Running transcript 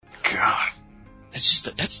God.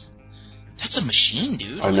 That's a machine,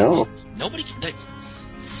 dude. I know. Nobody can.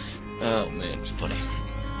 Oh man, it's funny.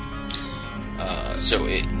 So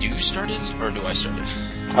do you start it or do I start it?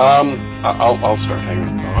 I'll start. Hang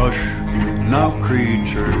on. Hush, now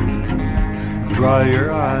creature, dry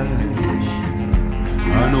your eyes.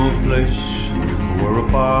 I know a place where a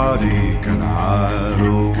body can hide.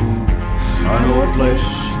 Oh, I know a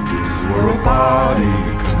place where a body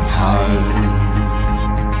can hide.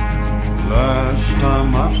 Last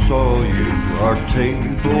time I saw you, our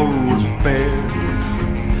table was bare.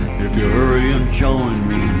 If you hurry and join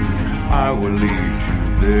me, I will lead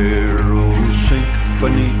you there. Oh, sink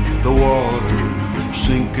beneath the water,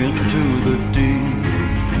 sink into the deep,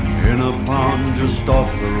 in a pond just off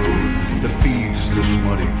the road that feeds this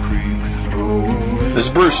muddy creek. Oh, This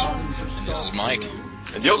is Bruce. And this is Mike.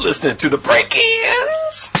 And you're listening to the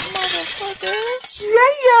Break-Ins. Motherfuckers.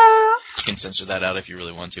 Yeah. You can censor that out if you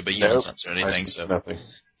really want to, but you Nope. don't censor anything, so Nothing.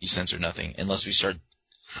 you censor nothing unless we start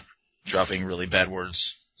dropping really bad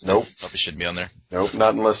words. Nope. Probably shouldn't be on there. Nope,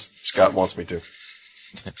 not unless Scott wants me to.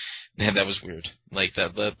 Man, that was weird. Like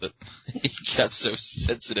that he got so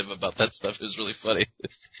sensitive about that stuff. It was really funny.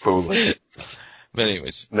 Foolish. But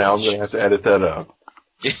anyways. Now I'm going to have to edit that out.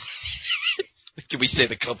 Can we say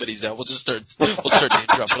the companies now? We'll start name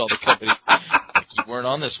dropping all the companies. Like, you weren't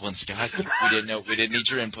on this one, Scott. We didn't need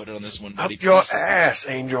your input on this one, buddy. Up your Please. ass,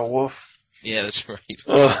 Angel Wolf. Yeah, that's right.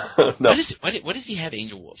 No. What does he have,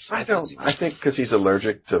 Angel Wolf? I think because he's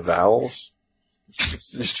allergic to vowels.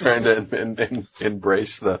 He's trying to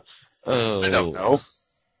embrace the... Oh. I don't know.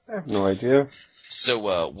 I have no idea. So,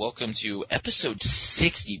 welcome to episode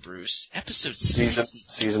 60, Bruce. Episode 60.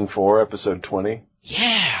 Season 4, episode 20.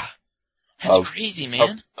 Yeah. That's crazy,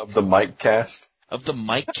 man. Of the Mike cast. Of the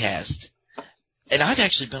Mike cast. And I've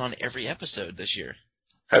actually been on every episode this year.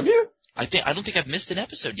 Have you? I don't think I've missed an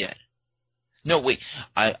episode yet. No, wait.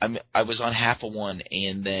 I was on half of one,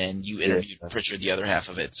 and then you interviewed Pritchard the other half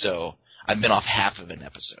of it, so I've been off half of an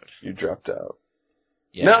episode. You dropped out.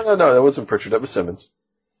 Yeah. No, that wasn't Pritchard. That was Simmons.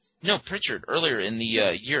 No, Pritchard, earlier in the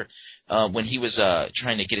year, when he was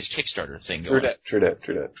trying to get his Kickstarter thing going. True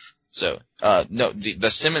that. So, no,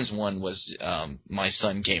 the Simmons one was my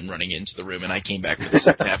son came running into the room, and I came back for the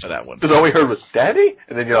second half of that one. Because all we heard was, Daddy?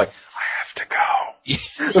 And then you're like, I have to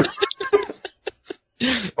go.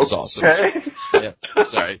 It was awesome. Okay. Yeah,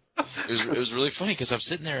 sorry. It was really funny because I'm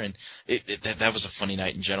sitting there, and that was a funny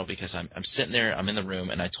night in general because I'm sitting there, I'm in the room,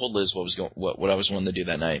 and I told Liz what I was wanting to do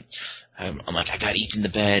that night. I'm like, I got Ethan to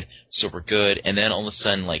bed, so we're good. And then all of a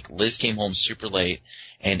sudden, like, Liz came home super late,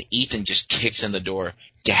 and Ethan just kicks in the door,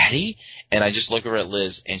 Daddy? And I just look over at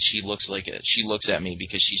Liz, and she looks at me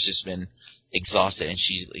because she's just been exhausted, and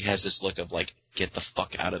she has this look of like, get the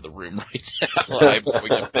fuck out of the room right now. I'm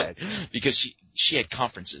going to bed because she had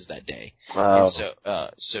conferences that day. Wow. And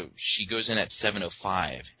so she goes in at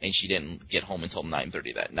 7:05 and she didn't get home until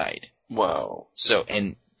 9:30 that night. Wow. So,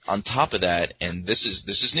 and on top of that, and this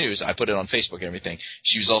is news, I put it on Facebook and everything.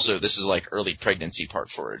 She was also, this is like early pregnancy part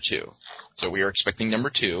for her too. So we are expecting number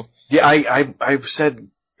 2. Yeah, I've said,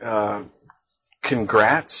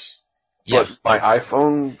 congrats. Yeah. But my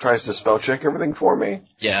iPhone tries to spell check everything for me.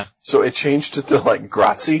 Yeah. So it changed it to like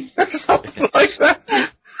Grazie or something like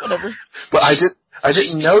that. Whatever. But I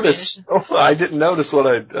didn't notice. I didn't notice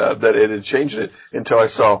that it had changed it until I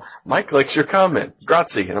saw Mike likes your comment,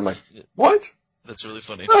 Grazie, and I'm like, what? That's really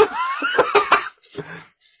funny.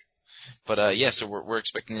 But yeah, so we're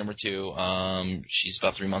expecting number 2. She's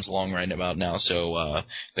about 3 months along right about now, so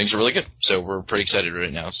things are really good. So we're pretty excited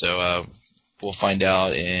right now. So we'll find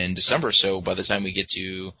out in December. So by the time we get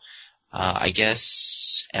to I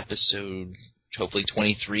guess episode hopefully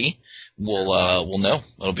 23, we'll know.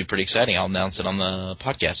 It'll be pretty exciting. I'll announce it on the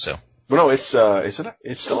podcast. So. Well, no, it's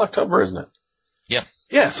still October, isn't it? Yeah.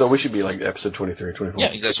 Yeah, so we should be like episode 23 or 24. Yeah,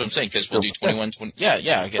 that's what I'm saying, because we'll do 21, 20,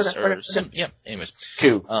 yeah, I guess, yeah, anyways.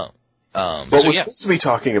 Cool. But we're supposed to be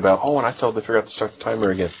talking about, and I totally forgot to start the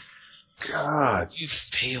timer again. God. You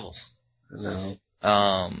fail. I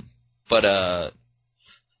know. But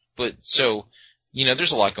so,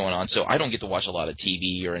 there's a lot going on, so I don't get to watch a lot of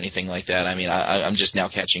TV or anything like that. I mean, I'm just now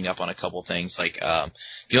catching up on a couple things, like, the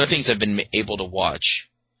only things I've been able to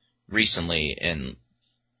watch recently, and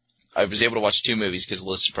I was able to watch 2 movies because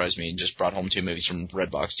Liz surprised me and just brought home 2 movies from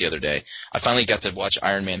Redbox the other day. I finally got to watch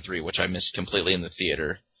Iron Man 3, which I missed completely in the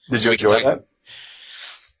theater. Did you enjoy that?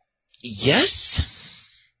 Yes,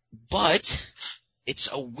 but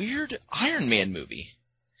it's a weird Iron Man movie.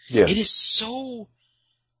 Yeah. It is so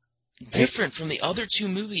different from the other 2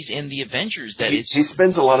 movies and the Avengers that he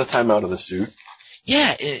spends a lot of time out of the suit.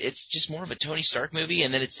 Yeah, it's just more of a Tony Stark movie,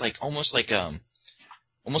 and then it's like almost like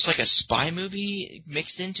almost like a spy movie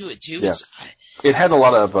mixed into it too. Yeah. It had a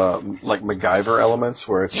lot of like MacGyver elements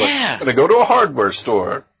where it's like, I'm gonna go to a hardware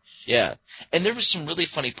store. Yeah, and there was some really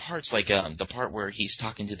funny parts, like the part where he's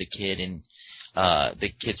talking to the kid and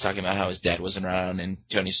the kid's talking about how his dad wasn't around, and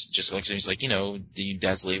Tony's just like, he's like, your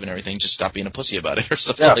dad's leaving and everything, just stop being a pussy about it or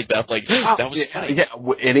something like that. Like, that was funny. Yeah,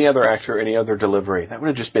 any other actor, any other delivery, that would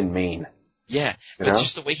have just been mean. Yeah, but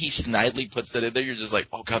just the way he snidely puts that in there, you're just like,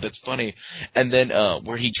 oh god, that's funny. And then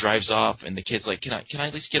where he drives off and the kid's like, can I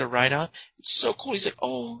at least get a ride out? It's so cool. He's like,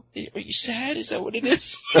 oh, are you sad? Is that what it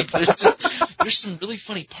is? Like, there's some really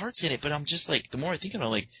funny parts in it, but I'm just like, the more I think about it,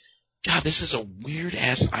 I'm like, God, this is a weird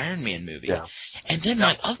ass Iron Man movie. Yeah. And then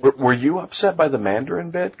were you upset by the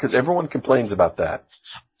Mandarin bit? Because everyone complains about that.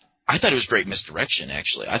 I thought it was great misdirection.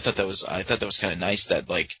 Actually, I thought that was kind of nice that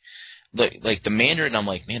like the Mandarin. I'm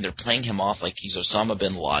like, man, they're playing him off like he's Osama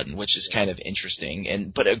bin Laden, which is kind of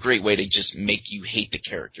interesting but a great way to just make you hate the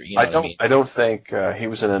character. You know what I mean? I don't think he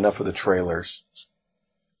was in enough of the trailers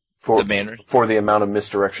for the Mandarin, for the amount of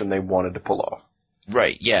misdirection they wanted to pull off.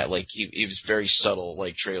 Right, yeah, like he was very subtle,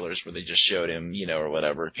 like trailers where they just showed him, or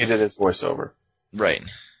whatever. He did his voiceover. Right.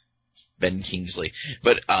 Ben Kingsley.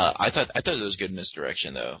 But I thought it was good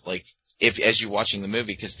misdirection though. Like as you're watching the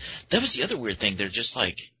movie, because that was the other weird thing. They're just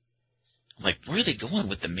like, I'm like, where are they going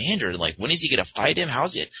with the Mandarin? Like, when is he gonna fight him?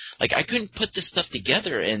 How's it? Like, I couldn't put this stuff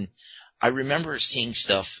together, and I remember seeing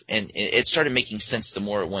stuff, and it started making sense the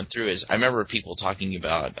more it went through. Is I remember people talking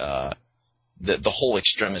about the whole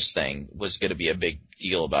extremist thing was going to be a big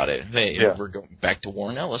deal about it. Hey, we're going back to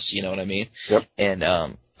Warren Ellis, you know what I mean? Yep. And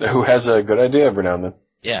who has a good idea every now and then.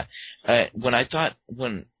 Yeah. I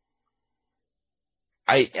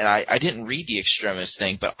didn't read the extremist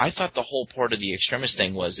thing, but I thought the whole part of the extremist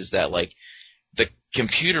thing is that like the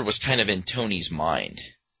computer was kind of in Tony's mind.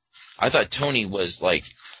 I thought Tony was like,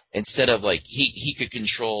 instead of like he could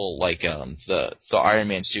control like the Iron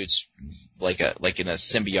Man suits like in a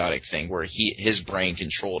symbiotic thing where his brain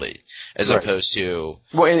controlled it as opposed to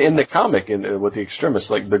in the comic with the extremists,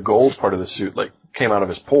 like the gold part of the suit like came out of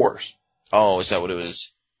his pores. Oh, is that what it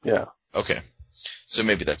was? Yeah. Okay. So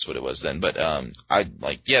maybe that's what it was then. But it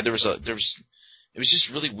was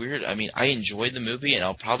just really weird. I mean, I enjoyed the movie and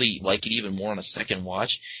I'll probably like it even more on a second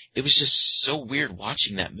watch. It was just so weird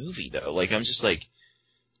watching that movie though. Like I'm just like,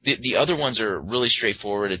 the other ones are really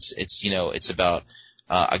straightforward. It's about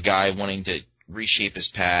a guy wanting to reshape his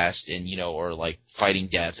past and or like fighting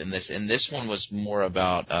death, and this one was more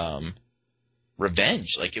about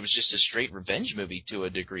revenge. Like it was just a straight revenge movie to a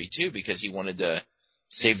degree too, because he wanted to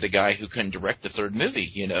save the guy who couldn't direct the third movie.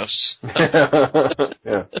 Yeah.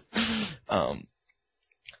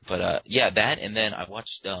 That, and then I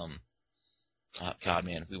watched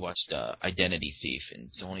we watched Identity Thief,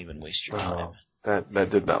 and don't even waste your time. That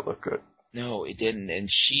did not look good. No, it didn't. And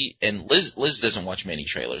Liz doesn't watch many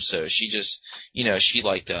trailers, so she just, she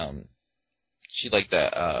liked that,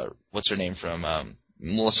 what's her name from,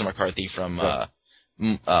 Melissa McCarthy from,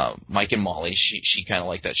 Mike and Molly. She kind of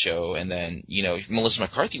liked that show. And then, Melissa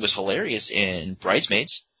McCarthy was hilarious in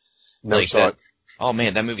Bridesmaids. Never saw it. Oh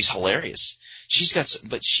man, that movie's hilarious.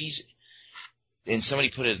 And somebody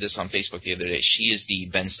put this on Facebook the other day. She is the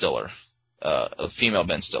Ben Stiller, a female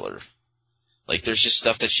Ben Stiller. Like, there's just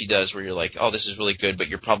stuff that she does where you're like, oh, this is really good, but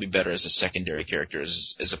you're probably better as a secondary character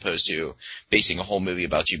as opposed to basing a whole movie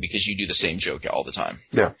about you because you do the same joke all the time.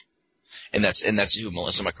 Yeah. And that's who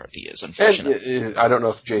Melissa McCarthy is, unfortunately. And I don't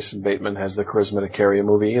know if Jason Bateman has the charisma to carry a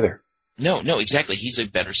movie either. No, exactly. He's a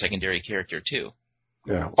better secondary character, too.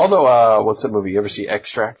 Yeah. Although, what's that movie? You ever see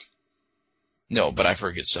Extract? No, but I've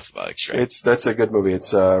heard good stuff about Extract. That's a good movie.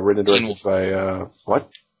 It's written and directed by, what?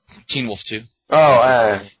 Teen Wolf 2.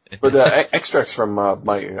 Oh, but Extracts from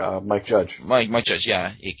Mike Judge. Mike Judge,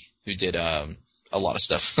 yeah, who did a lot of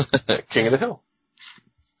stuff. King of the Hill.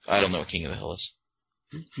 I don't know what King of the Hill is.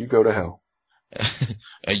 You go to hell.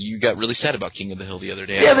 You got really sad about King of the Hill the other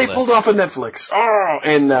day. Yeah, they pulled off of Netflix. Oh,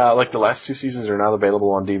 and like the last 2 seasons are not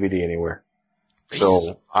available on DVD anywhere.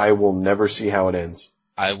 So I will never see how it ends.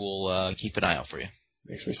 I will keep an eye out for you.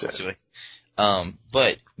 Makes me sad.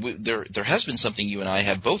 But there has been something you and I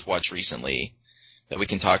have both watched recently that we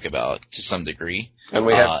can talk about to some degree. And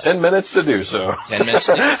we have 10 minutes to do so. 10 minutes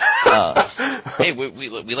to do. Hey,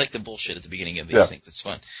 we like the bullshit at the beginning of these things. It's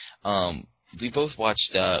fun. We both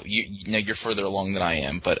watched, you're further along than I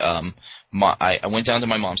am, but I went down to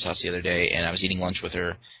my mom's house the other day and I was eating lunch with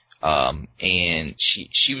her, and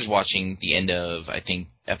she was watching the end of, I think,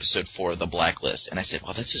 episode 4 of The Blacklist, and I said,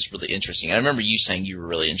 "Wow, this is really interesting." And I remember you saying you were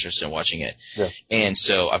really interested in watching it. Yeah. And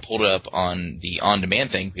so I pulled it up on the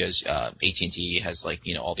on-demand thing because AT&T has like,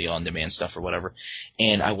 you know, all the on-demand stuff or whatever.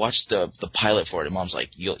 And I watched the pilot for it, and Mom's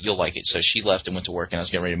like, "You'll like it." So she left and went to work, and I was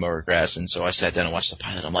getting ready to mow her grass, and so I sat down and watched the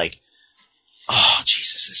pilot. I'm like, "Oh,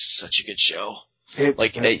 Jesus, this is such a good show." It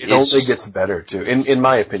only gets better too, in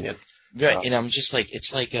my opinion. Right, and I'm just like,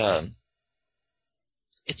 it's like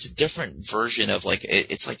it's a different version of like,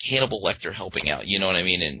 it's like Hannibal Lecter helping out, you know what I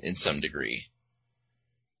mean, in some degree.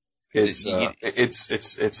 It's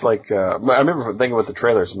like, I remember thinking with the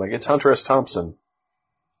trailers, I'm like, it's Hunter S. Thompson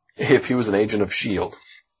if he was an agent of S.H.I.E.L.D.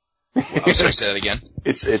 I'm sorry, say that again?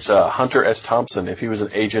 It's Hunter S. Thompson if he was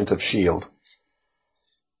an agent of S.H.I.E.L.D.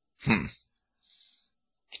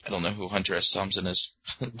 I don't know who Hunter S. Thompson is.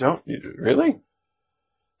 Don't you really?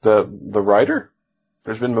 The writer?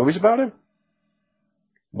 There's been movies about him?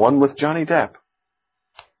 One with Johnny Depp.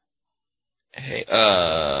 Hey,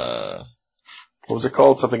 what was it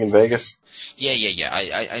called? Something in Vegas? Yeah.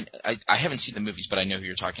 I haven't seen the movies, but I know who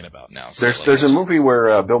you're talking about now. So there's a movie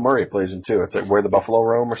where Bill Murray plays him too. It's like Where the Buffalo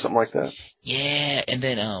Roam or something like that. Yeah, and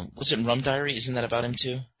then was it Rum Diary? Isn't that about him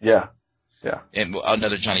too? Yeah. And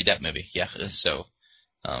another Johnny Depp movie. Yeah. So,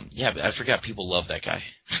 yeah, but I forgot people love that guy.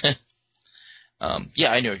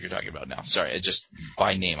 Yeah, I know what you're talking about now. Sorry, just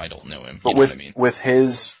by name I don't know him. But you know what I mean? With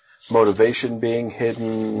his motivation being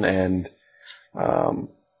hidden and all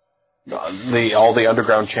the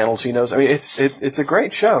underground channels he knows, I mean, it's a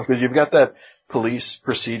great show because you've got that police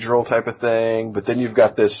procedural type of thing, but then you've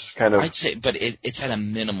got this kind of. I'd say, but it's at a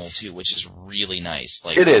minimal too, which is really nice.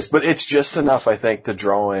 Like it is, but it's just enough, I think, to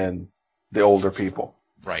draw in the older people.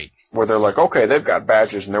 Right. Where they're like, okay, they've got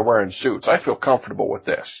badges and they're wearing suits. I feel comfortable with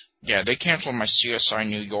this. Yeah, they canceled my CSI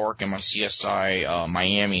New York and my CSI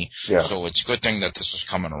Miami, yeah. So it's a good thing that this was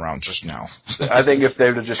coming around just now. I think if they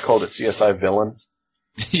would have just called it CSI Villain,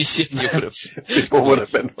 people would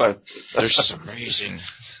have been fine. This is amazing.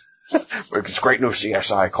 It's a great new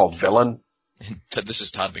CSI called Villain. This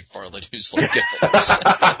is Todd McFarlane, who's like,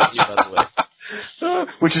 by the way.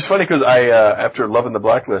 Which is funny because I, after loving The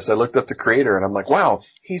Blacklist, I looked up the creator and I'm like, wow,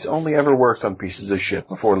 he's only ever worked on pieces of shit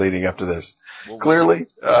before leading up to this. Clearly,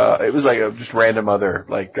 it was like a just random other,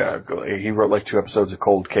 like, he wrote like 2 episodes of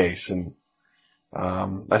Cold Case and,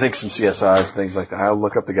 I think some CSIs and things like that. I'll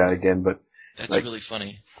look up the guy again, but. That's like, really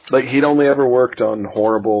funny. Like, he'd only ever worked on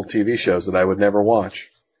horrible TV shows that I would never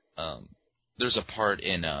watch. There's a part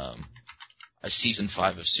in, a season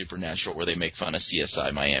 5 of Supernatural where they make fun of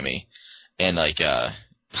CSI Miami. And like,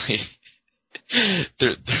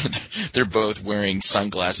 they're both wearing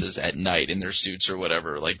sunglasses at night in their suits or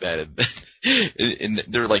whatever like that. And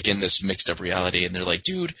they're like in this mixed up reality and they're like,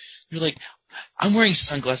 dude, I'm wearing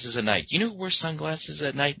sunglasses at night. You know who wears sunglasses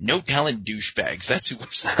at night? No talent douchebags. That's who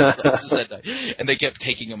wears sunglasses at night. And they kept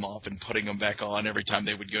taking them off and putting them back on every time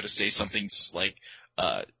they would go to say something like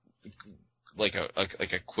a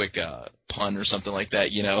quick, pun or something like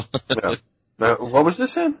that, you know? Yeah. What was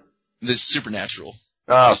this in? This Supernatural.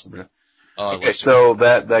 Oh, okay, so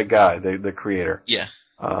that guy, the creator. Yeah.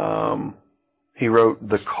 He wrote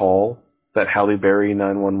The Call, that Halle Berry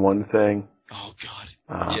 911 thing. Oh God.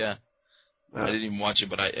 Yeah. I didn't even watch it,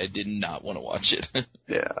 but I did not want to watch it.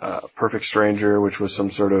 Yeah. Perfect Stranger, which was some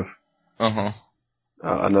sort of.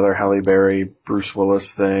 Another Halle Berry, Bruce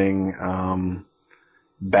Willis thing.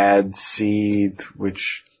 Bad Seed,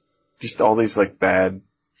 which just all these like bad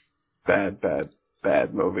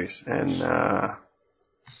movies. And,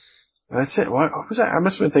 that's it. What was that? I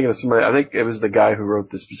must have been thinking of somebody. I think it was the guy who wrote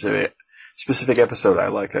the specific episode I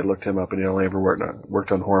liked. I looked him up and he only ever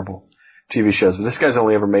worked on horrible TV shows, but this guy's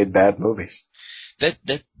only ever made bad movies. That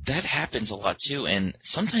happens a lot too. And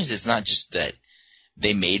sometimes it's not just that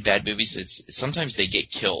they made bad movies. It's sometimes they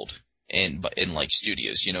get killed in like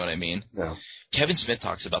studios. You know what I mean? Yeah. Kevin Smith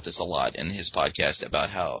talks about this a lot in his podcast about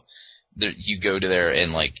how you go to there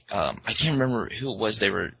and like, I can't remember who it was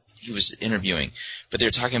he was interviewing, but they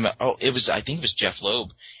were talking about, I think it was Jeff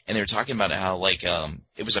Loeb, and they were talking about how like,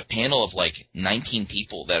 it was a panel of like 19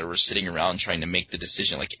 people that were sitting around trying to make the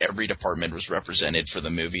decision. Like every department was represented for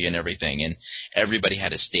the movie and everything, and everybody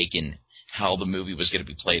had a stake in how the movie was going to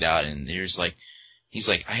be played out. And he's like,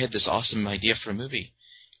 I had this awesome idea for a movie,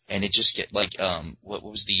 and it just get like, what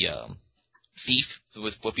was the, Thief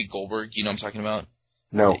with Whoopi Goldberg? You know what I'm talking about?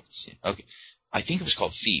 No. Okay. I think it was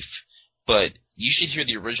called Thief, but you should hear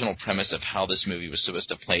the original premise of how this movie was supposed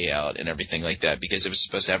to play out and everything like that, because it was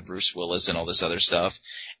supposed to have Bruce Willis and all this other stuff,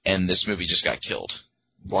 and this movie just got killed.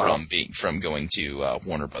 Wow. from going to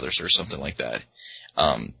Warner Brothers or something like that.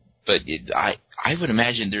 But I would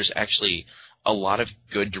imagine there's actually a lot of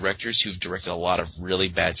good directors who've directed a lot of really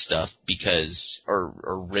bad stuff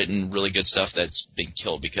or written really good stuff that's been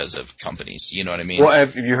killed because of companies. You know what I mean? Well,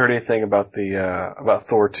 have you heard anything about about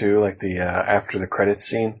Thor 2, like the after the credits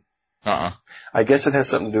scene? I guess it has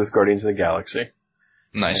something to do with Guardians of the Galaxy.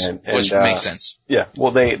 Nice. Which makes sense. Yeah.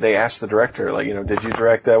 Well, they asked the director, like, did you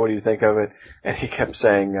direct that? What do you think of it? And he kept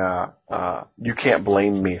saying, you can't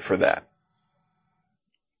blame me for that.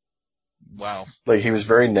 Wow. Like, he was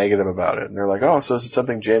very negative about it. And they're like, oh, so is it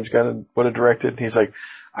something James Gunn would have directed? And he's like,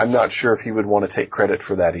 I'm not sure if he would want to take credit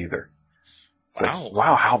for that either. It's wow. Like,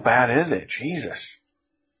 wow, how bad is it? Jesus.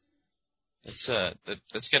 That's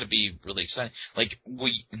gotta be really exciting. Like,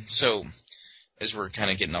 so, as we're kind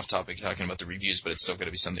of getting off topic talking about the reviews, but it's still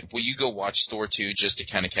gotta be something. Will you go watch Thor 2 just to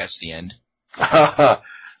kind of catch the end? You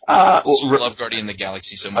love Guardian of the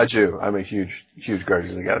Galaxy so much. I do. I'm a huge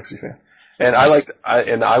Guardians of the Galaxy fan. And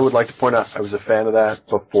I would like to point out, I was a fan of that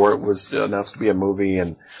before it was announced to be a movie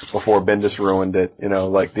and before Bendis ruined it.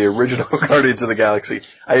 Like the original Guardians of the Galaxy.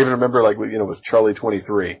 I even remember, like, with Charlie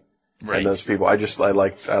 23 and those people. I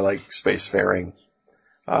like spacefaring,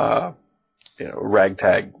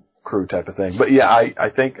 ragtag crew type of thing. But yeah, I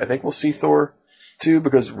think we'll see Thor 2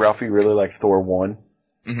 because Ralphie really liked Thor 1.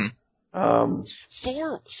 Mm-hmm.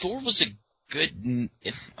 Thor was a good.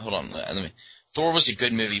 Hold on, Thor was a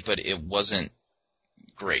good movie, but it wasn't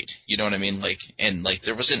great. You know what I mean?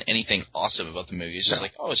 There wasn't anything awesome about the movie. It's just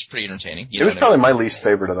it's pretty entertaining. It was probably my least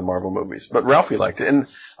favorite of the Marvel movies, but Ralphie liked it. And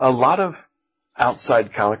a lot of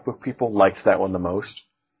outside comic book people liked that one the most.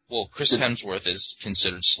 Well, Chris Hemsworth is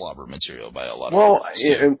considered slobber material by a lot of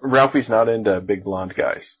people. Well, Ralphie's not into big blonde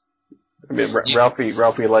guys. I mean, Ralphie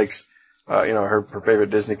likes, her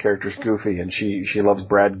favorite Disney character is Goofy, and she loves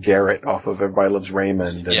Brad Garrett off of Everybody Loves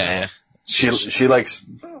Raymond. And, yeah. She likes,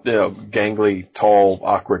 gangly, tall,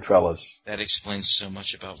 awkward fellas. That explains so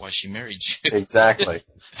much about why she married you. Exactly.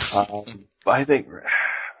 I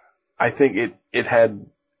think it had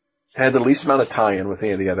the least amount of tie-in with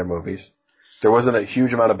any of the other movies. There wasn't a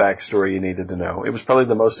huge amount of backstory you needed to know. It was probably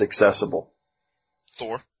the most accessible.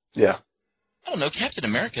 Thor? Yeah. I don't know, Captain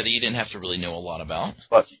America that you didn't have to really know a lot about.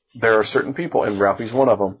 But there are certain people, and Ralphie's one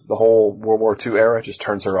of them, the whole World War II era just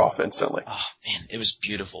turns her off instantly. Oh, man, it was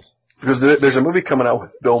beautiful. Because there's a movie coming out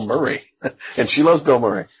with Bill Murray, and she loves Bill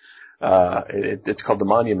Murray. It's called The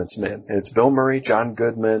Monuments Men, and it's Bill Murray, John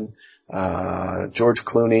Goodman, George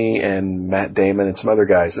Clooney, and Matt Damon, and some other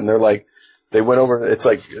guys. And they went over, it's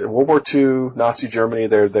like World War II, Nazi Germany,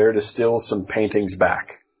 they're there to steal some paintings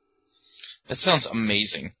back. That sounds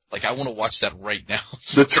amazing. Like, I want to watch that right now.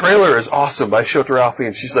 The trailer is awesome. I showed it to Ralphie,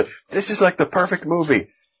 and she's like, this is like the perfect movie.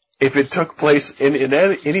 If it took place in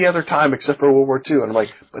any other time except for World War II. And I'm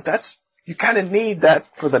like, but you kind of need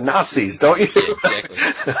that for the Nazis, don't you? Yeah, exactly.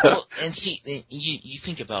 Well, and see, you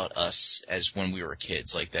think about us as when we were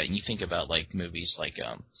kids like that, and you think about, like, movies like,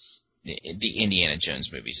 the Indiana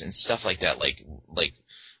Jones movies and stuff like that, like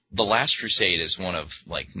The Last Crusade is one of,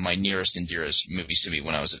 like, my nearest and dearest movies to me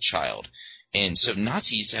when I was a child. And so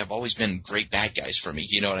Nazis have always been great bad guys for me,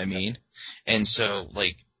 you know what I mean? And so,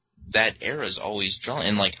 like, that era is always drawn,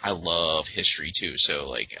 and, like, I love history too, so,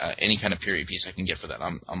 like, any kind of period piece I can get for that,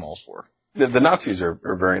 I'm all for. The Nazis are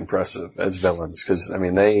very impressive as villains, because, I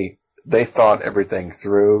mean, they thought everything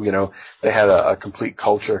through, they had a complete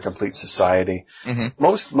culture, a complete society.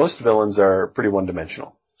 Mm-hmm. Most villains are pretty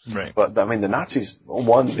one-dimensional. Right. But, I mean, the Nazis,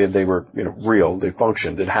 they were, real, they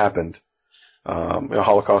functioned, it happened.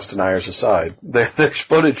 Holocaust deniers aside, there's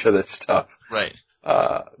footage of this stuff. Right.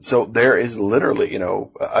 So there is literally,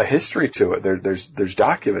 a history to it. There's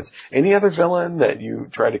documents. Any other villain that you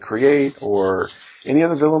try to create or any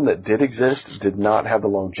other villain that did exist did not have the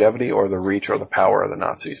longevity or the reach or the power of the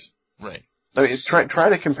Nazis. Right. I mean, try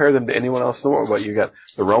to compare them to anyone else in the world. But you got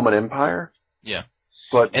the Roman Empire. Yeah.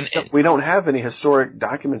 But we don't have any historic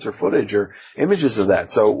documents or footage or images of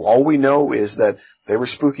that. So all we know is that they were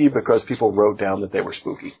spooky because people wrote down that they were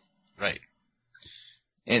spooky. Right.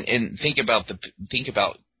 And think about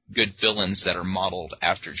good villains that are modeled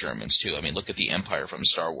after Germans too. I mean, look at the Empire from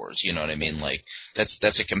Star Wars. You know what I mean? Like,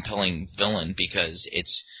 that's a compelling villain because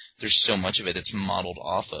there's so much of it that's modeled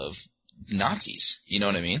off of Nazis. You know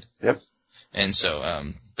what I mean? Yep. And so,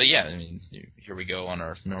 but yeah, I mean, here we go on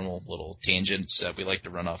our normal little tangents that we like to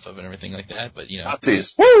run off of and everything like that. But,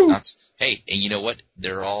 Nazis. Woo! Hey, and you know what?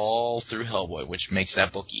 They're all through Hellboy, which makes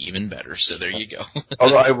that book even better. So there you go.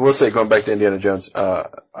 Although I will say, going back to Indiana Jones, I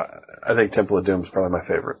think Temple of Doom is probably my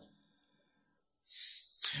favorite.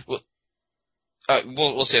 Well,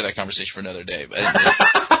 we'll save that conversation for another day. But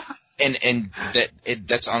and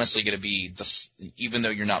that's honestly going to be even though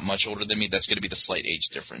you're not much older than me, that's going to be the slight age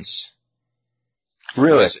difference.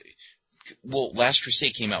 Really? Last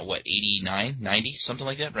Crusade came out, 89, 90, something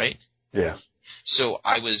like that, right? Yeah. So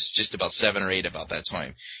I was just about 7 or 8 about that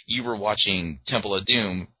time. You were watching Temple of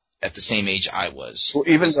Doom at the same age I was. Well,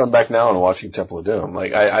 even going back now and watching Temple of Doom,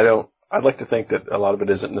 like I'd like to think that a lot of it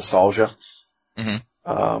isn't nostalgia.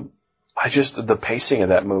 Mm-hmm. The pacing of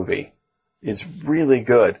that movie is really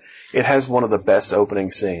good. It has one of the best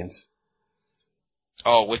opening scenes.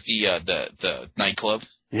 Oh, with the nightclub?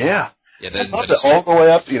 Yeah. Yeah, all the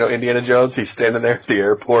way up, Indiana Jones, he's standing there at the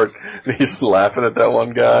airport, and he's laughing at that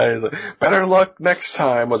one guy. He's like, better luck next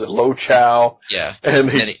time. Was it Lo Chow? Yeah.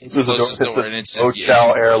 And he closes the door and it says, Lo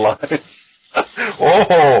Chow Airlines.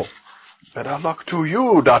 Oh, better luck to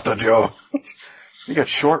you, Dr. Jones. You got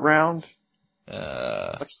short round?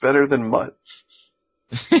 That's better than mutt.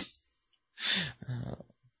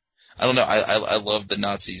 I don't know. I love the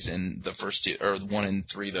Nazis in the first 2, or 1 and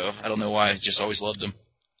 3 though. I don't know why. I just always loved them.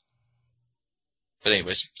 But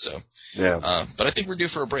anyways, yeah. But I think we're due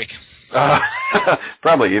for a break.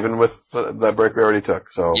 Probably, even with that break we already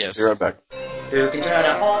took. So, yes. Be right back. Who can turn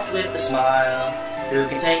a heart with a smile? Who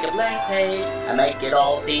can take a blank page and make it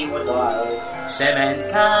all seem worthwhile? Simmons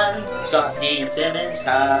can, Scott D and Simmons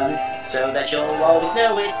can, so that you'll always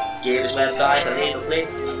know it. Give his website a little click,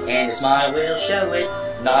 and his smile will show it.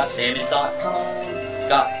 NotSimmons.com,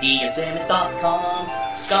 ScottDandSimmons.com,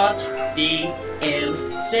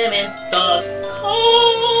 ScottDandSimmons.com.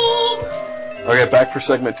 Okay, back for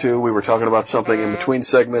segment 2. We were talking about something in between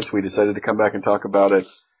segments. We decided to come back and talk about it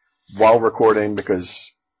while recording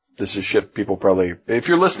because this is shit people probably, if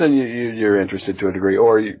you're listening, you're interested to a degree,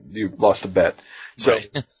 or you lost a bet. So,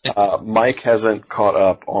 Mike hasn't caught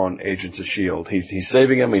up on Agents of S.H.I.E.L.D. He's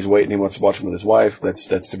saving him. He's waiting. He wants to watch him with his wife. That's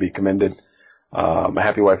to be commended. A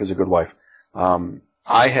happy wife is a good wife.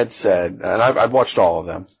 I had said, and I've watched all of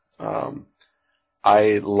them.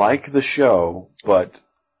 I like the show, but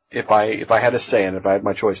if I had a say and if I had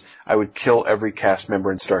my choice, I would kill every cast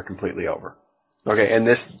member and start completely over. Okay, and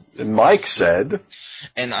Mike said,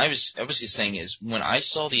 and I was just saying is when I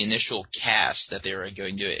saw the initial cast that they were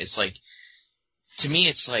going to do it, it's like, to me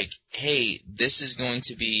it's like, hey, this is going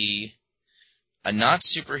to be a not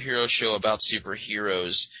superhero show about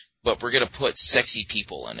superheroes, but we're going to put sexy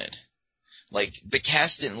people in it. Like, the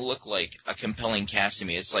cast didn't look like a compelling cast to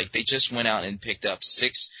me. It's like they just went out and picked up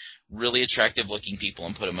 6 really attractive-looking people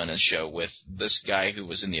and put them in a show with this guy who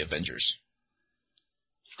was in the Avengers.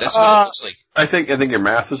 That's what it looks like. I think your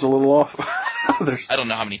math is a little off. I don't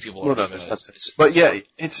know how many people are in it. But yeah,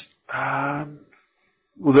 it's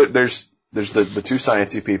there's the 2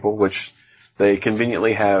 sciencey people, which they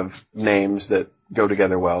conveniently have names that go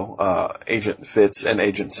together well. Agent Fitz and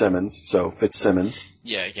Agent Simmons, so Fitzsimmons.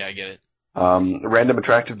 Yeah, I get it. Random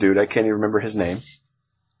attractive dude, I can't even remember his name.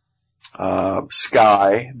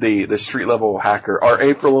 Sky, the street level hacker, or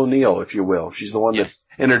April O'Neil, if you will. She's the one that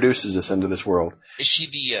introduces us into this world. Is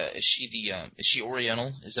she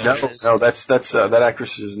Oriental? Is that what it is? No, that's that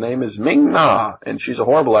actress's name is Ming Na, and she's a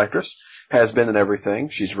horrible actress. Has been in everything.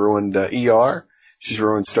 She's ruined ER. She's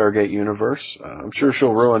ruined Stargate Universe. I'm sure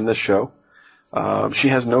she'll ruin this show. She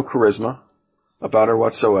has no charisma about her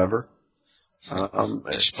whatsoever.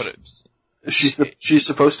 She's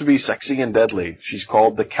supposed to be sexy and deadly. She's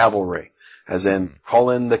called the Cavalry, as in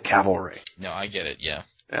call in the cavalry. No, I get it. Yeah.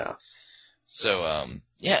 Yeah. So,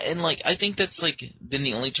 and like I think that's like been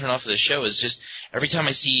the only turn off of the show is just every time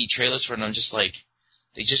I see trailers for it, I'm just like,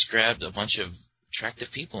 they just grabbed a bunch of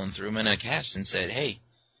attractive people and threw them in a cast and said, hey,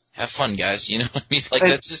 have fun, guys. You know what I mean? Like,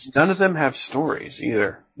 that's just none of them have stories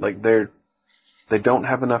either. Like they don't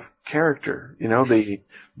have enough character. You know, the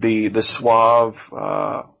suave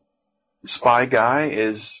spy guy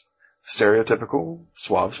is stereotypical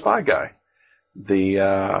suave spy guy. The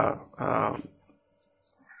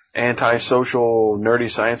antisocial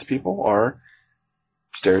nerdy science people are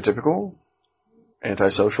stereotypical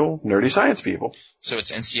antisocial nerdy science people. So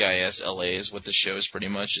it's NCIS LA is what the show is pretty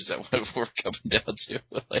much. Is that what we're coming down to?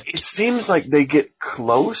 Like, it seems like they get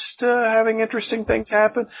close to having interesting things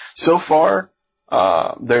happen. So far,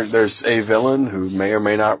 there's a villain who may or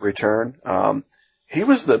may not return. He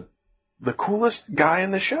was the coolest guy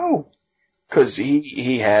in the show because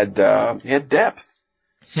he had depth.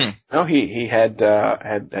 You know, he had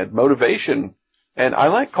motivation. And I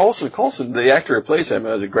like Coulson. Coulson, the actor who plays him,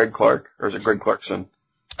 is it Greg Clark or is it Greg Clarkson?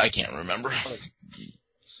 I can't remember.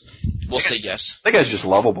 We'll say yes. That guy's just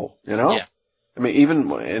lovable, you know? Yeah. I mean,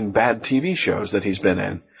 even in bad TV shows that he's been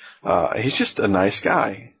in, he's just a nice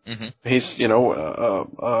guy. Mm-hmm. He's, you know,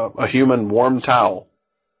 a human warm towel.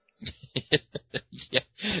 Yeah,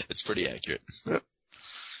 it's pretty accurate. Yeah.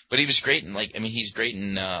 But he was great in he's great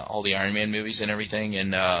in all the Iron Man movies and everything,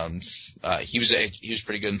 and he was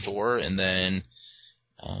pretty good in Thor, and then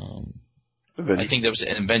I think that was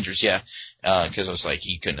in Avengers, yeah, because I was like,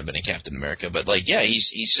 he couldn't have been a Captain America, but like, yeah,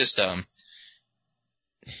 he's just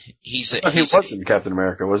he was in Captain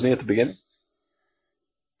America, wasn't he, at the beginning?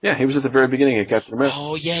 Yeah, he was at the very beginning of Captain America.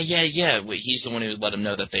 Oh yeah. He's the one who let him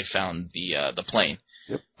know that they found the plane.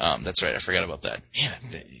 Yep. That's right. I forgot about that. Man,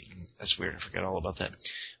 that's weird. I forgot all about that.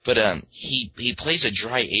 But he plays a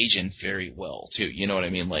dry agent very well too. You know what I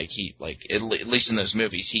mean? Like at least in those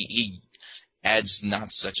movies, he adds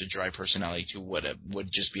not such a dry personality to what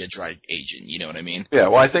would just be a dry agent. You know what I mean? Yeah.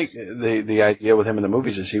 Well, I think the idea with him in the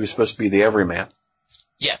movies is he was supposed to be the everyman.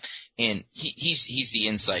 Yeah. And he's the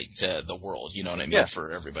insight to the world, you know what I mean, yeah.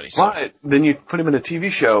 for everybody. So. But then you put him in a TV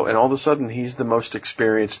show, and all of a sudden he's the most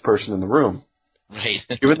experienced person in the room. Right.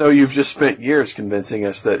 Even though you've just spent years convincing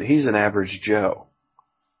us that he's an average Joe.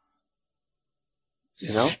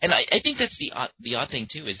 You know? And I think that's the odd thing,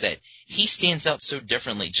 too, is that he stands out so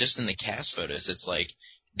differently just in the cast photos. It's like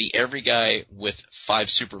the every guy with 5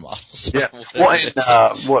 supermodels. Yeah. Well,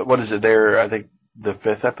 and, what is it there? I think the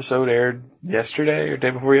 5th episode aired yesterday or day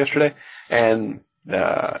before yesterday, and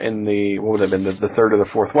in the what would have been the 3rd or the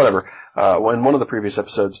 4th, whatever. In one of the previous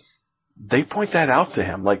episodes, they point that out to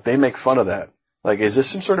him, like they make fun of that. Like, is this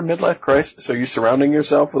some sort of midlife crisis? Are you surrounding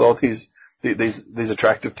yourself with all these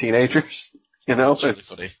attractive teenagers? You know, that's really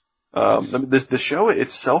funny. The show,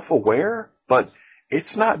 it's self-aware, but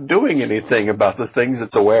it's not doing anything about the things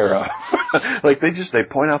it's aware of. Like they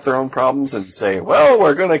point out their own problems and say, well,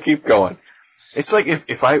 we're gonna keep going. It's like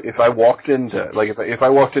if I walked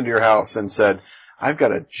into your house and said, I've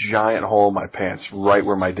got a giant hole in my pants right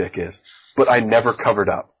where my dick is, but I never covered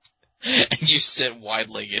up. And you sit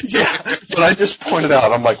wide-legged. Yeah, but I just pointed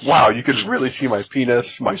out, I'm like, wow, you can really see my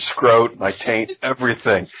penis, my scrot, my taint,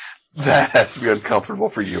 everything. That has to be uncomfortable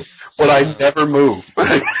for you. But I never move.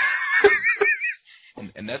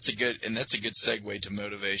 and that's a good segue to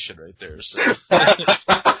motivation right there. So.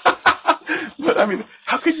 But I mean,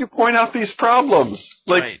 how can you point out these problems?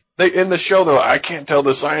 Like right. They in the show, they're like, I can't tell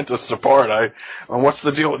the scientists apart. And what's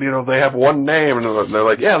the deal? You know, they have one name, and they're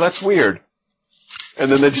like, yeah, that's weird. And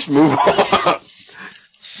then they just move on.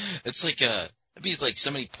 It's like it'd be like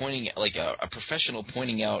somebody pointing, like a professional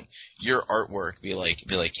pointing out your artwork. Be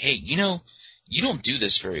like, hey, you know, you don't do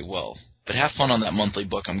this very well, but have fun on that monthly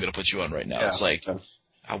book I'm going to put you on right now. Yeah, it's like,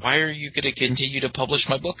 why are you going to continue to publish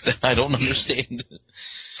my book? Then I don't understand.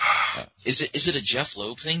 Is it a Jeff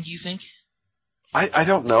Loeb thing, do you think? I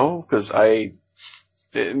don't know, because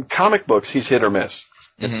in comic books, he's hit or miss.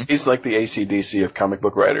 Mm-hmm. He's like the AC/DC of comic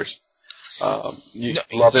book writers. Love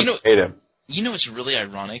him, hate him. You know what's really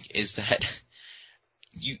ironic is that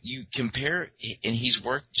you compare, and he's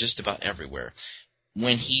worked just about everywhere.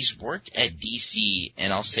 When he's worked at DC,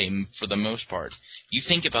 and I'll say for the most part, you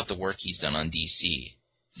think about the work he's done on DC.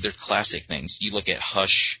 They're classic things. You look at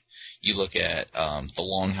Hush. You look at The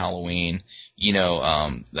Long Halloween, you know,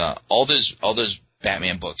 all those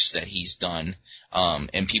Batman books that he's done,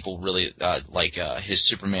 and people really like his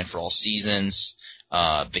Superman for All Seasons,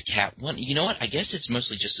 the Cat one. You know what? I guess it's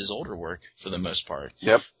mostly just his older work for the most part.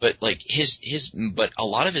 Yep. But like but a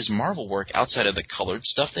lot of his Marvel work outside of the colored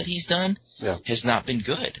stuff that he's done has not been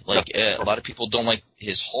good. Like a lot of people don't like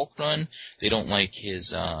his Hulk run. They don't like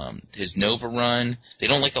his Nova run. They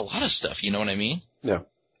don't like a lot of stuff. You know what I mean? Yeah.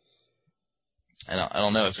 I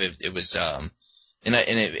don't know if it was, and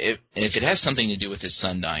if it has something to do with his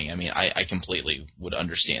son dying, I mean, I completely would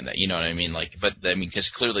understand that, you know what I mean? Like, but I mean, because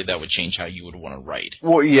clearly that would change how you would want to write.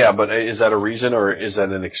 Well, yeah, but is that a reason or is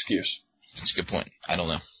that an excuse? That's a good point. I don't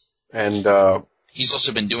know. And, he's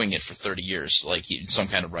also been doing it for 30 years, like some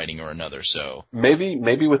kind of writing or another, so.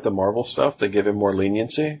 Maybe with the Marvel stuff, they give him more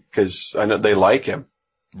leniency, because I know they like him.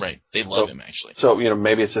 Right. They love him, actually. So, you know,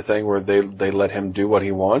 maybe it's a thing where they let him do what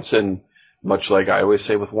he wants, and much like I always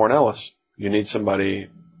say with Warren Ellis, you need somebody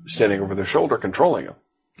standing over their shoulder controlling him.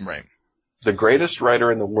 Right. The greatest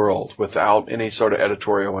writer in the world, without any sort of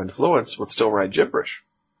editorial influence, would still write gibberish.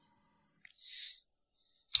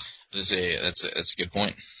 That's a good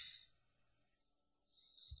point.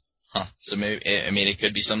 Huh. So maybe, I mean, it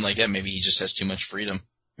could be something like that. Maybe he just has too much freedom.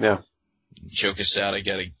 Yeah. Choke us out. I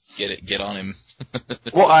gotta get on him.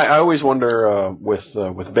 Well, I always wonder, with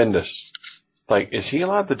Bendis. Like, is he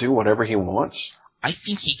allowed to do whatever he wants? I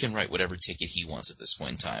think he can write whatever ticket he wants at this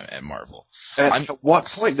point in time at Marvel. At what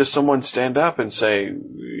point does someone stand up and say,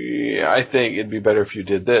 yeah, I think it'd be better if you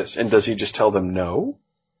did this? And does he just tell them no?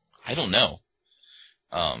 I don't know.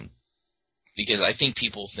 Because I think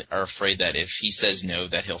people are afraid that if he says no,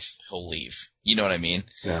 that he'll leave. You know what I mean?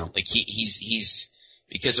 Yeah. Like he's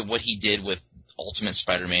because of what he did with Ultimate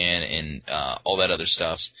Spider-Man and all that other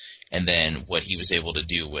stuff, and then what he was able to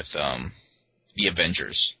do with the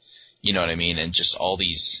Avengers. You know what I mean? And just all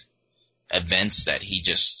these events that he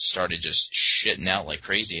just started just shitting out like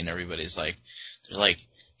crazy, and everybody's like, they're like,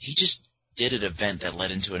 he just did an event that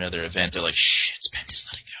led into another event. They're like, shit, it's Bendis,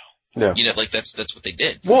 let it go. Yeah. You know, like that's what they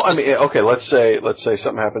did. Well, I mean, okay, let's say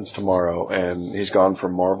something happens tomorrow and he's gone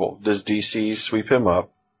from Marvel. Does DC sweep him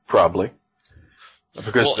up? Probably.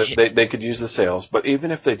 Because they could use the sales. But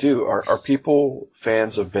even if they do, are people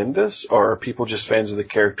fans of Bendis, or are people just fans of the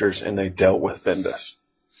characters and they dealt with Bendis?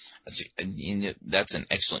 That's an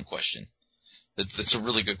excellent question. That's a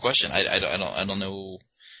really good question. I don't know.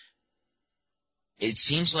 It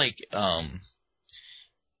seems like,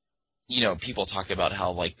 you know, people talk about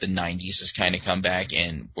how like the 90s has kind of come back,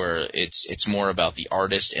 and where it's more about the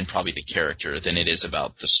artist and probably the character than it is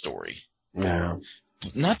about the story. Yeah.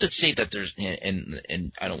 Not to say that there's,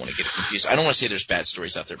 and I don't want to get confused. I don't want to say there's bad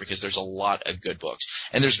stories out there, because there's a lot of good books,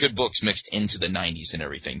 and there's good books mixed into the 90s and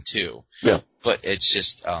everything too. Yeah. But it's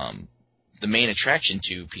just, the main attraction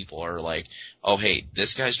to people are like, oh, hey,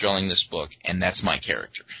 this guy's drawing this book, and that's my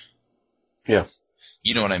character. Yeah.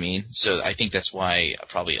 You know what I mean? So I think that's why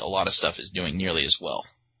probably a lot of stuff is doing nearly as well.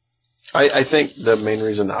 I think the main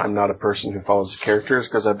reason I'm not a person who follows the character is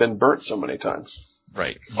because I've been burnt so many times.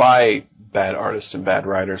 Right. By bad artists and bad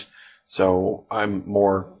writers. So I'm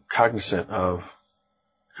more cognizant of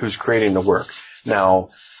who's creating the work. Now,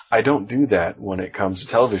 I don't do that when it comes to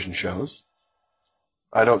television shows.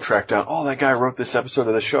 I don't track down, oh, that guy wrote this episode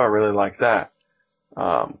of the show, I really like that.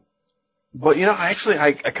 But, you know, I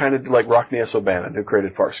kind of like Rockneas O'Bannon, who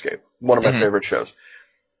created Farscape, one of my favorite shows.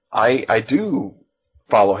 I do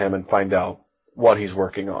follow him and find out what he's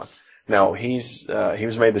working on. Now, he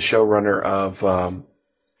was made the showrunner of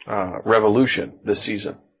Revolution this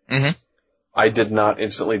season. Mm-hmm. I did not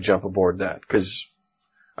instantly jump aboard that, because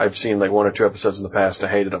I've seen like 1 or 2 episodes in the past. I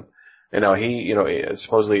hated him. And now he, you know,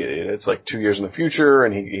 supposedly it's like 2 years in the future,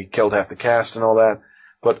 and he killed half the cast and all that.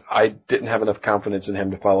 But I didn't have enough confidence in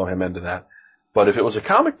him to follow him into that. But if it was a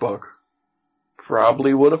comic book,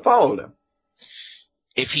 probably would have followed him.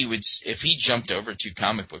 If he jumped over to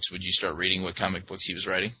comic books, would you start reading what comic books he was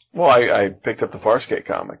writing? Well, I picked up the Farscape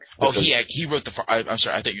comic. Oh, he wrote the. I'm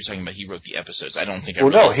sorry, I thought you were talking about he wrote the episodes. I don't think I.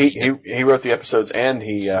 Well, no, he wrote the episodes, and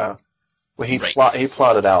he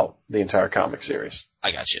plotted out the entire comic series.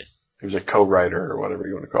 I got you. He was a co-writer or whatever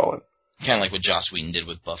you want to call it. Kind of like what Joss Whedon did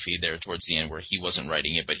with Buffy there towards the end, where he wasn't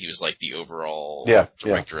writing it, but he was like the overall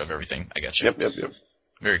director of everything. I got you. Yep.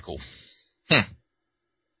 Very cool.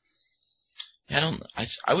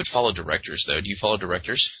 I would follow directors, though. Do you follow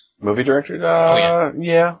directors? Movie directors?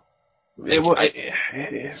 Yeah.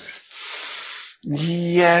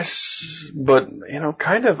 Yes, but, you know,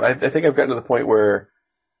 kind of. I think I've gotten to the point where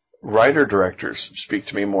writer-directors speak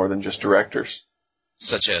to me more than just directors.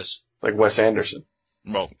 Such as? Like Wes Anderson.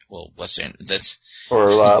 Well, Wes Anderson, that's...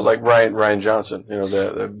 Or, like Ryan Johnson, you know,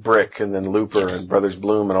 the Brick, and then Looper, and Brothers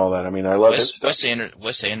Bloom and all that. I mean, I love his stuff.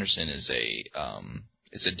 Wes Anderson is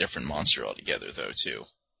a different monster altogether, though, too.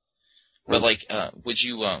 But, like, would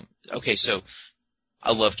you, okay, so,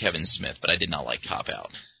 I love Kevin Smith, but I did not like Cop Out.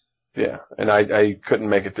 Yeah, and I couldn't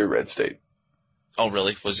make it through Red State. Oh,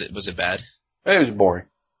 really? Was it bad? It was boring.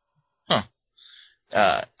 Huh.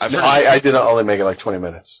 I did only make it like 20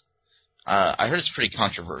 minutes. I heard it's pretty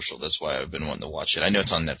controversial. That's why I've been wanting to watch it. I know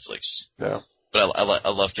it's on Netflix. Yeah. But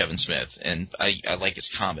I love Kevin Smith, and I like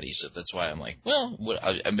his comedy, so that's why I'm like, well,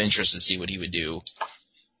 I'm interested to see what he would do.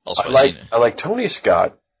 Also, I like Tony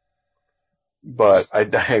Scott, but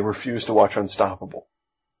I refuse to watch Unstoppable.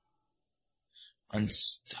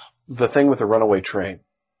 The thing with the runaway train.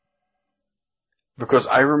 Because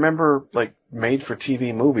I remember, like,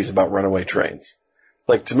 made-for-TV movies about runaway trains.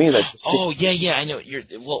 Like, to me, that's... Oh, yeah, I know.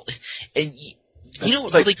 And you know,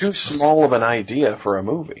 it's like too small of an idea for a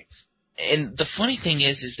movie. And the funny thing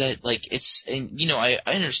is that, like, and, you know, I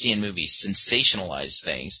understand movies sensationalize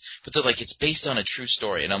things, but they're like, it's based on a true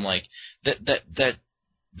story. And I'm like, that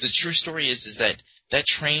the true story is that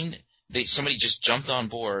train, somebody just jumped on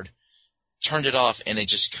board, turned it off, and it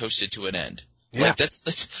just coasted to an end. Yeah.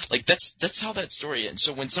 Like, that's how that story ends.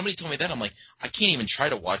 So when somebody told me that, I'm like, I can't even try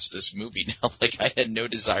to watch this movie now. Like, I had no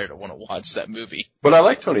desire to want to watch that movie. But I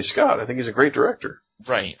like Tony Scott. I think he's a great director.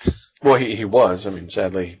 Right. Well, he was. I mean,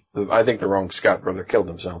 sadly, I think the wrong Scott brother killed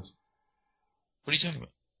themselves. What are you talking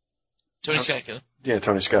about? Tony Scott killed? Yeah,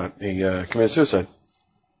 Tony Scott. He committed suicide.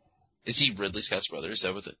 Is he Ridley Scott's brother? Is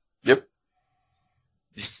that what it? Yep.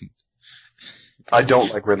 I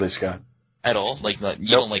don't like Ridley Scott. At all? Like, you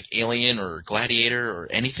don't like Alien or Gladiator or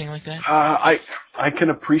anything like that? I can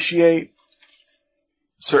appreciate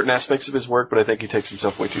certain aspects of his work, but I think he takes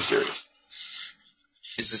himself way too serious.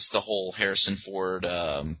 Is this the whole Harrison Ford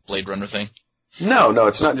Blade Runner thing? No,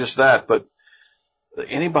 it's not just that, but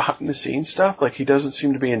any behind-the-scenes stuff, like he doesn't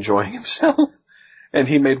seem to be enjoying himself, and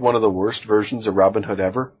he made one of the worst versions of Robin Hood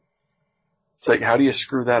ever. It's like, how do you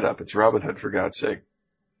screw that up? It's Robin Hood, for God's sake.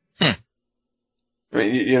 I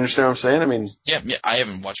mean, you understand what I'm saying? I mean, yeah, I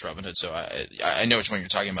haven't watched Robin Hood, so I know which one you're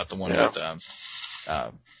talking about. The one with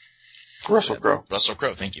Russell Crowe. Russell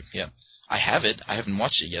Crowe, thank you. Yeah, I have it. I haven't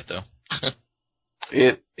watched it yet, though.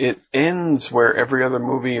 It ends where every other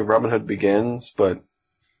movie Robin Hood begins, but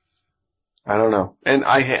I don't know. And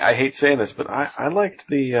I hate saying this, but I liked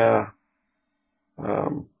the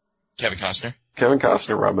Kevin Costner. Kevin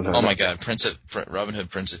Costner Robin Hood. Oh my God, Robin Hood,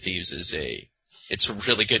 Prince of Thieves it's a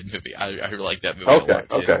really good movie. I really like that movie a lot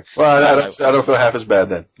too. Okay. Well, I don't feel half as bad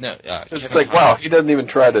then. No, it's like, wow, he doesn't even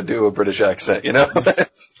try to do a British accent, you know?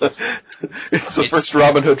 It's the first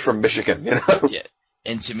Robin Hood from Michigan, you know? Yeah.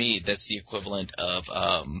 And to me, that's the equivalent of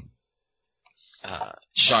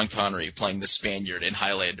Sean Connery playing the Spaniard in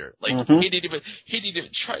Highlander. Like he didn't even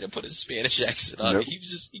try to put his Spanish accent on. Nope.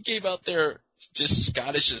 He came out there just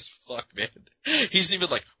Scottish as fuck, man. He's even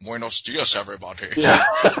like, Buenos dias, everybody. Yeah.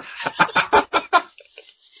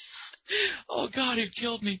 Oh God, he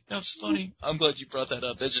killed me. That was funny. I'm glad you brought that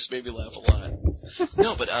up. That just made me laugh a lot.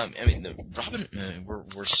 No, but I mean, Robin,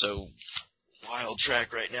 we're so wild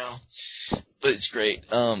track right now, but it's great.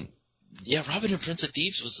 Yeah, Robin Hood, Prince of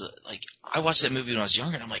Thieves was like, I watched that movie when I was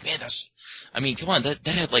younger, and I'm like, man, come on, that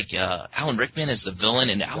had like Alan Rickman as the villain,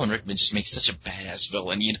 and Alan Rickman just makes such a badass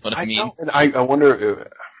villain. You know what I mean? Know, and I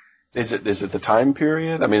wonder, is it the time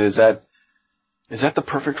period? I mean, is that the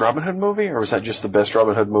perfect Robin Hood movie, or was that just the best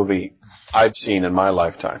Robin Hood movie I've seen in my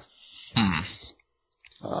lifetime?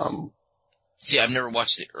 See, I've never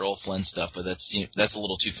watched the Earl Flynn stuff, but that's a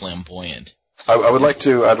little too flamboyant. I'd like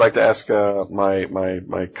to ask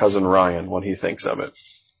my cousin Ryan what he thinks of it.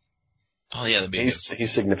 Oh yeah,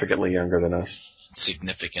 he's significantly younger than us.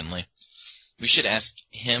 Significantly. We should ask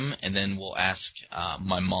him, and then we'll ask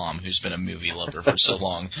my mom, who's been a movie lover for so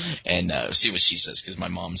long, and see what she says, because my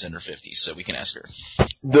mom's in her 50s, so we can ask her.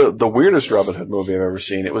 The weirdest Robin Hood movie I've ever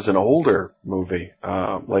seen, it was an older movie,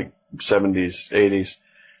 like 70s, 80s,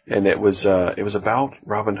 and it was about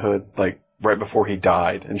Robin Hood, like, right before he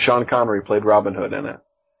died, and Sean Connery played Robin Hood in it.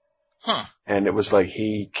 Huh. And it was like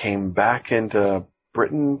he came back into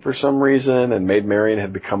Britain for some reason, and Maid Marian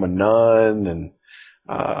had become a nun, and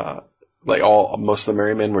like most of the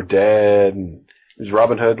merry men were dead, and it was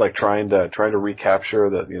Robin Hood like trying to recapture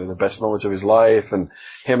the best moments of his life, and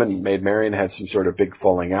him and Maid Marian had some sort of big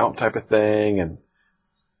falling out type of thing, and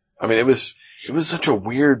I mean it was such a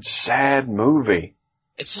weird, sad movie.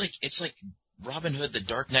 It's like Robin Hood, The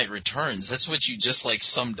Dark Knight Returns. That's what you just like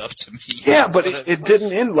summed up to me. Yeah, but it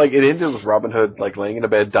didn't end like it ended with Robin Hood like laying in a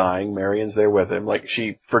bed dying. Marian's there with him, like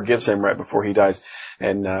she forgives him right before he dies,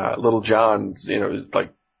 and Little John,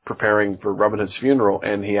 like preparing for Robin Hood's funeral,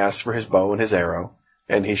 and he asks for his bow and his arrow,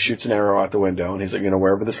 and he shoots an arrow out the window, and he's like,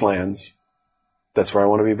 wherever this lands, that's where I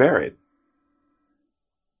want to be buried.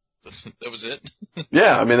 That was it?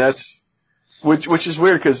 Yeah, I mean that's. Which is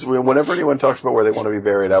weird because whenever anyone talks about where they want to be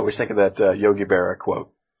buried, I always think of that Yogi Berra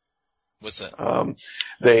quote. What's that?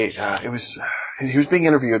 He was being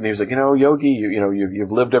interviewed and he was like, Yogi,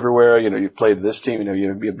 you've lived everywhere, you've played this team,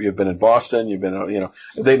 you've been in Boston, you've been,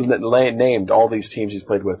 they named all these teams he's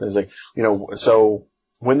played with, and he's like, so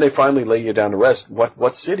when they finally lay you down to rest,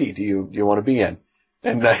 what city do you want to be in?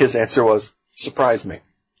 And his answer was, surprise me.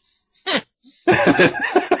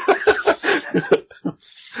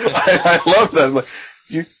 I love that. I'm like,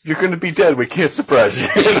 you're going to be dead. We can't surprise you.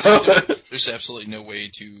 There's absolutely no way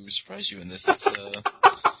to surprise you in this. That's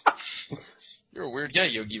you're a weird guy,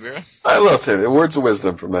 Yogi Berra. I loved him. Words of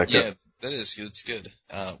wisdom from that guy. Yeah, that is good. It's good.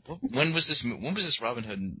 When was this Robin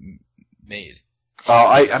Hood made?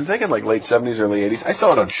 I'm thinking like late 70s, early 80s. I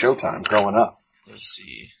saw it on Showtime growing up. Let's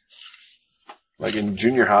see. Like in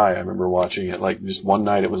junior high, I remember watching it. Like just one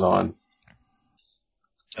night it was on.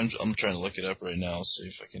 I'm trying to look it up right now. See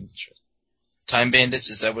if I can. Time Bandits,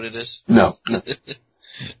 is that what it is? No.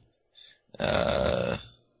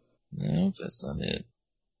 Nope, that's not it.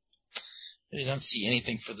 I did not see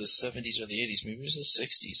anything for the 70s or the 80s. Maybe it was the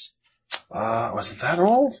 60s. Was it that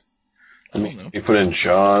old? You put in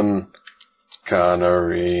Sean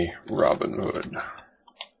Connery Robin Hood.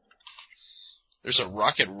 There's a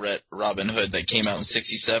Rocket Robin Hood that came out in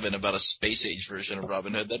 1967 about a space age version of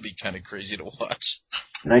Robin Hood. That'd be kind of crazy to watch.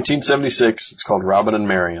 1976. It's called Robin and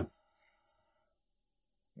Marian.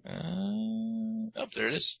 There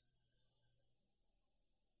it is.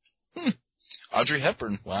 Audrey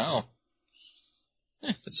Hepburn. Wow.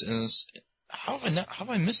 Yeah, how have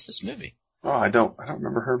I missed this movie? Oh, I don't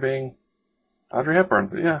remember her being Audrey Hepburn,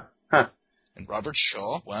 but yeah. Huh. And Robert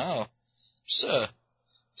Shaw. Wow. It's a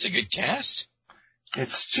good cast.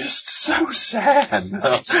 It's just so sad.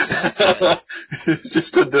 It just sounds sad. It's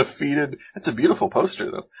just a defeated. That's a beautiful poster,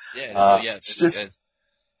 though. Yeah, it's good.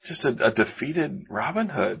 Just a defeated Robin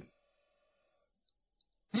Hood.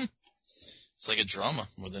 It's like a drama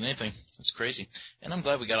more than anything. That's crazy. And I'm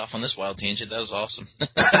glad we got off on this wild tangent. That was awesome.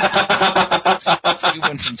 We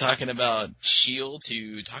went from talking about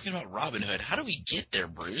S.H.I.E.L.D. to talking about Robin Hood. How do we get there,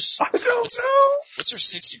 Bruce? I don't know. What's our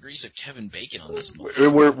 6 degrees of Kevin Bacon on this movie?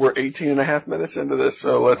 We're 18 and a half minutes into this,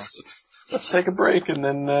 so let's take a break and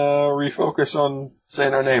then refocus on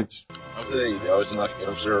saying our names.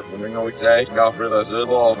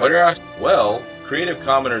 Well, Creative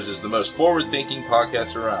Commoners is the most forward-thinking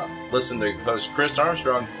podcast around. Listen to hosts Chris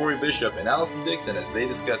Armstrong, Corey Bishop, and Allison Dixon as they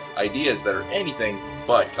discuss ideas that are anything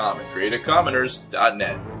but common.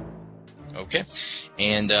 CreativeCommoners.net. Okay,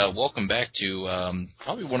 and welcome back to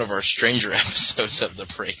probably one of our stranger episodes of the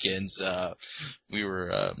Break-Ins. We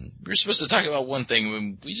were supposed to talk about one thing,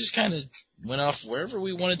 when we just kind of went off wherever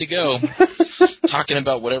we wanted to go, talking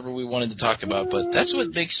about whatever we wanted to talk about. But that's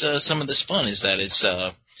what makes some of this fun, is that it's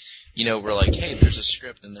we're like, hey, there's a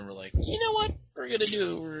script, and then we're like, you know what, we're gonna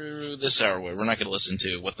do this our way. We're not gonna listen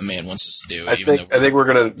to what the man wants us to do. I think we're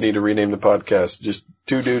gonna need to rename the podcast. Just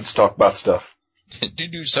two dudes talk about stuff. Two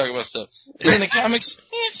dudes talk about stuff. Is it in the comics?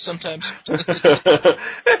 Sometimes.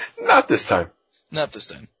 Not this time. Not this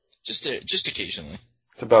time. Just occasionally.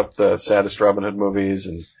 It's about the saddest Robin Hood movies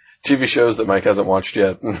and TV shows that Mike hasn't watched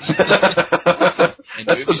yet. That's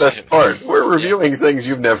the best part. We're reviewing things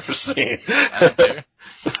you've never seen. I don't care.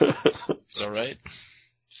 It's all right.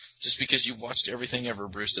 Just because you've watched everything ever,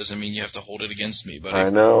 Bruce, doesn't mean you have to hold it against me, buddy. I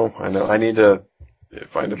know. I need to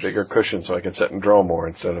find a bigger cushion so I can sit and draw more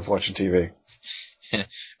instead of watching TV.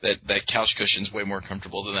 That couch cushion's way more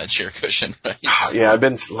comfortable than that chair cushion, right? Yeah, I've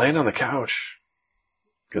been laying on the couch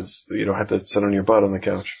because you don't have to sit on your butt on the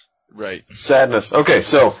couch. Right. Sadness. Okay,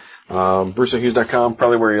 so BruceO'Hughes.com,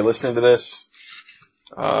 probably where you're listening to this,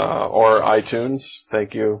 or iTunes.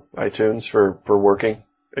 Thank you, iTunes, for working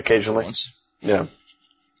occasionally. Once. Yeah.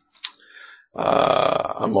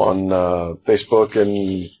 I'm on Facebook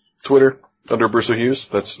and Twitter under Bruce O'Hughes.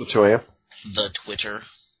 That's who I am. The Twitter.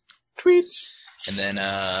 Tweets. And then,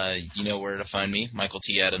 you know where to find me, Michael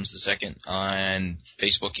T. Adams II on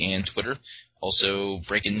Facebook and Twitter. Also,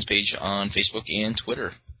 Break-Ins page on Facebook and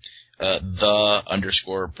Twitter. The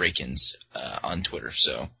 _Break-Ins, on Twitter.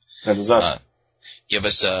 So. That is us. Give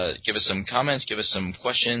us some comments, give us some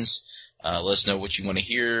questions. Let us know what you want to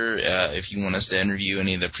hear. If you want us to interview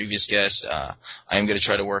any of the previous guests, I am going to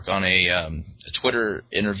try to work on a Twitter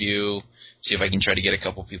interview. See if I can try to get a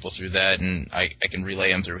couple people through that, and I can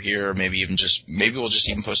relay them through here, or maybe we'll just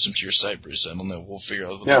even post them to your site, Bruce. I don't know. We'll figure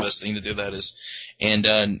out what the best thing to do that is, and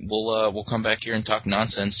we'll come back here and talk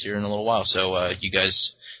nonsense here in a little while. So you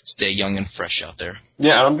guys stay young and fresh out there.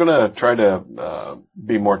 Yeah, I'm gonna try to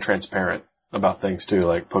be more transparent about things too,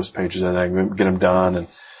 like post pages and I can get them done,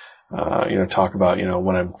 and talk about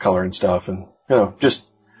when I'm coloring stuff, and just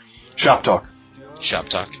shop talk. Shop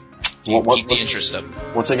talk. Keep the interest up.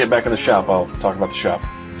 Once I get back in the shop, I'll talk about the shop.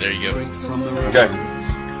 There you go. Okay.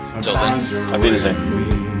 Until then, I'll be the same.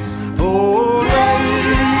 Oh, lay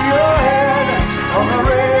your head on the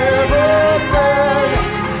riverbed,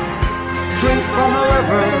 drink from the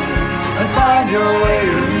river and find your way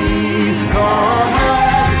to me. Come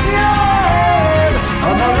rest your head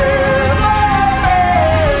on the riverbed,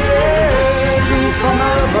 drink from the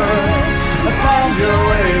river and find your way.